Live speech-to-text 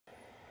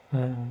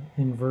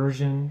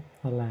inversion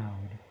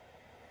allowed.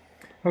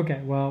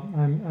 Okay, well,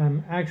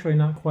 I'm actually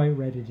not quite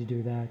ready to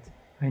do that.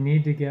 I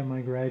need to get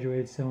my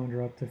graduated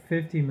cylinder up to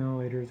 50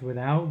 milliliters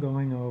without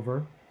going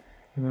over.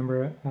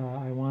 Remember,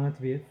 I want it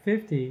to be at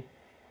 50.0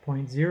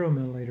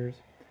 milliliters,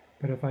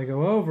 but if I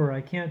go over,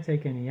 I can't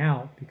take any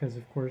out because,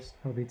 of course,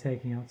 I'll be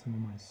taking out some of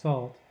my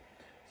salt.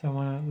 So I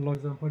want to look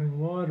as I'm putting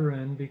water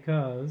in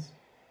because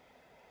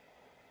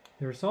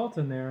there's salt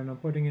in there, and I'm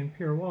putting in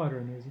pure water,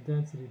 and there's a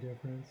density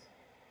difference.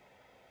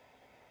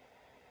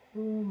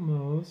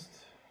 Almost.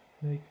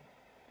 Make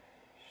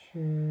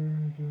sure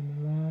I'm doing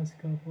the last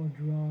couple of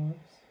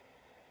drops.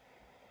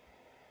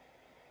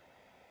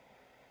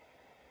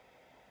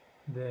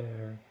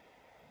 There.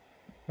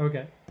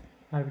 Okay.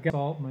 I've got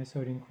salt. My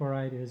sodium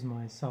chloride is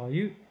my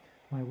solute.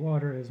 My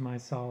water is my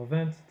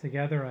solvent.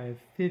 Together I have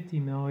 50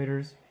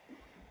 milliliters.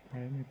 All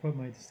right, let me put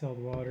my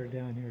distilled water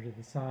down here to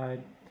the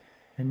side.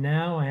 And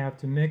now I have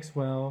to mix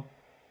well,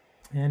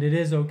 and it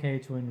is okay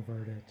to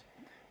invert it.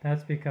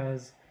 That's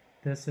because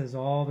this is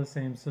all the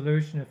same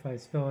solution. If I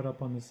spill it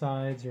up on the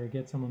sides or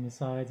get some on the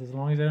sides, as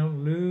long as I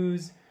don't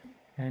lose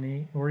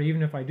any, or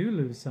even if I do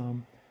lose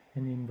some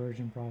in the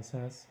inversion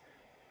process,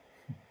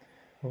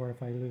 or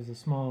if I lose a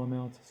small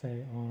amount,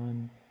 say,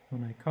 on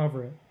when I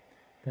cover it,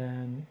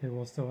 then it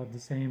will still have the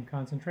same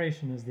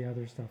concentration as the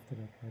other stuff that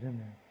I've put in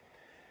there.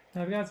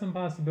 Now I've got some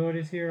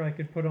possibilities here. I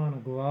could put on a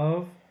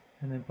glove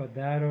and then put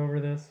that over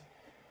this.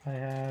 I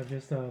have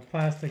just a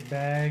plastic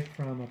bag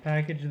from a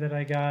package that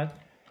I got.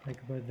 I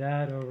could put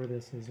that over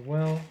this as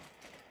well.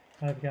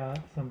 I've got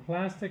some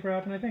plastic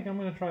wrap, and I think I'm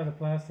going to try the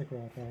plastic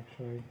wrap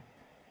actually.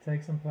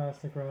 Take some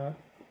plastic wrap,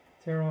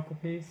 tear off a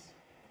piece.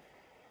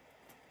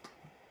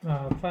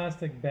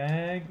 Plastic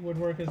bag would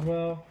work as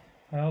well.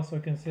 I also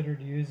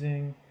considered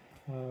using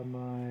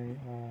my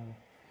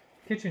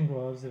kitchen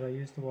gloves that I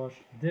use to wash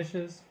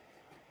dishes.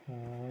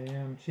 I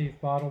am chief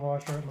bottle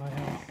washer at my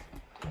house.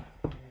 There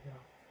we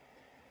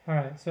go.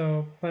 Alright,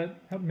 so, but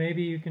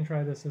maybe you can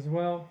try this as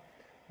well.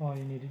 All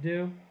you need to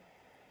do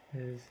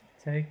is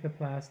take the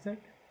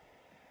plastic,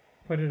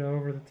 put it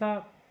over the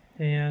top,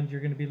 and you're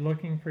going to be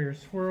looking for your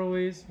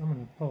swirlies. I'm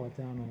going to pull it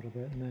down a little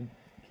bit and then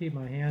keep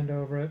my hand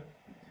over it.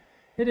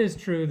 It is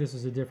true this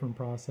is a different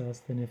process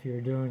than if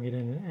you're doing it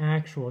in an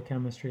actual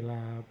chemistry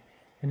lab.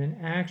 In an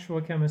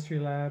actual chemistry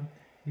lab,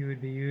 you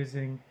would be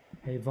using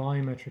a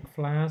volumetric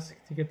flask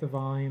to get the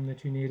volume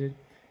that you needed,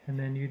 and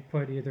then you'd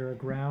put either a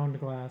ground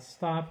glass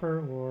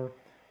stopper or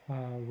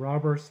a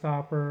rubber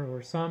stopper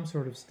or some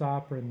sort of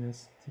stopper in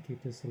this to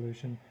keep the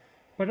solution.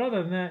 But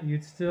other than that,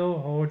 you'd still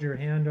hold your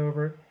hand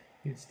over it,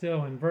 you'd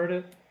still invert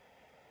it,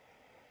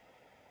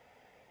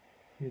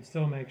 you'd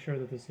still make sure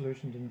that the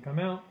solution didn't come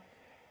out,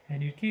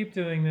 and you'd keep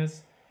doing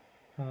this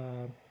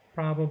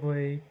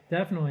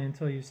definitely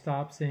until you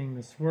stop seeing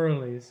the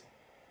swirlies.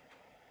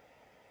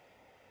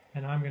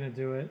 And I'm going to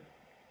do it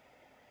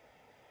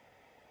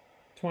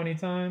 20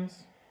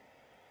 times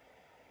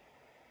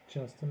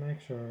just to make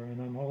sure.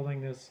 And I'm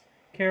holding this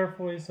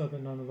carefully so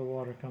that none of the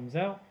water comes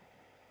out.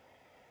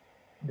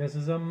 This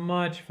is a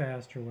much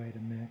faster way to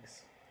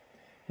mix.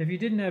 If you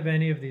didn't have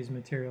any of these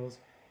materials,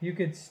 you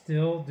could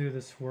still do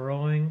the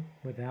swirling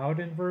without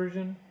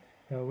inversion,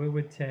 though it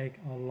would take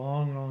a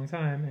long, long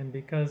time. And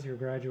because your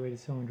graduated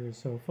cylinder is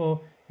so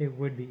full, it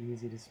would be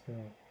easy to spill.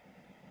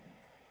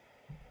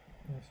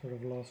 I've sort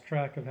of lost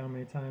track of how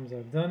many times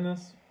I've done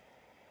this.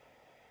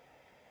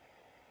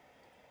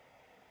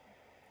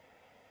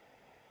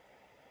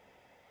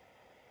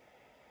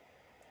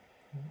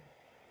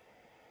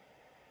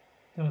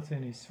 Don't see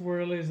any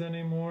swirlies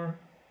anymore.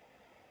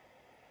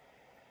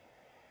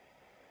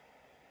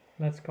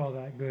 Let's call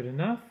that good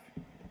enough.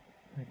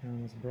 I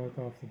almost broke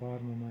off the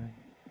bottom of my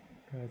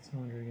grad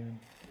cylinder again.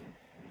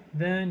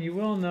 Then you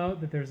will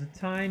note that there's a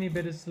tiny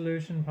bit of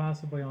solution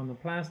possibly on the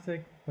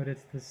plastic, but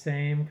it's the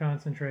same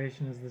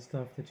concentration as the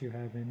stuff that you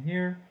have in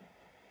here.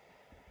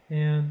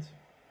 And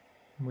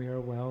we are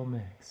well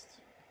mixed.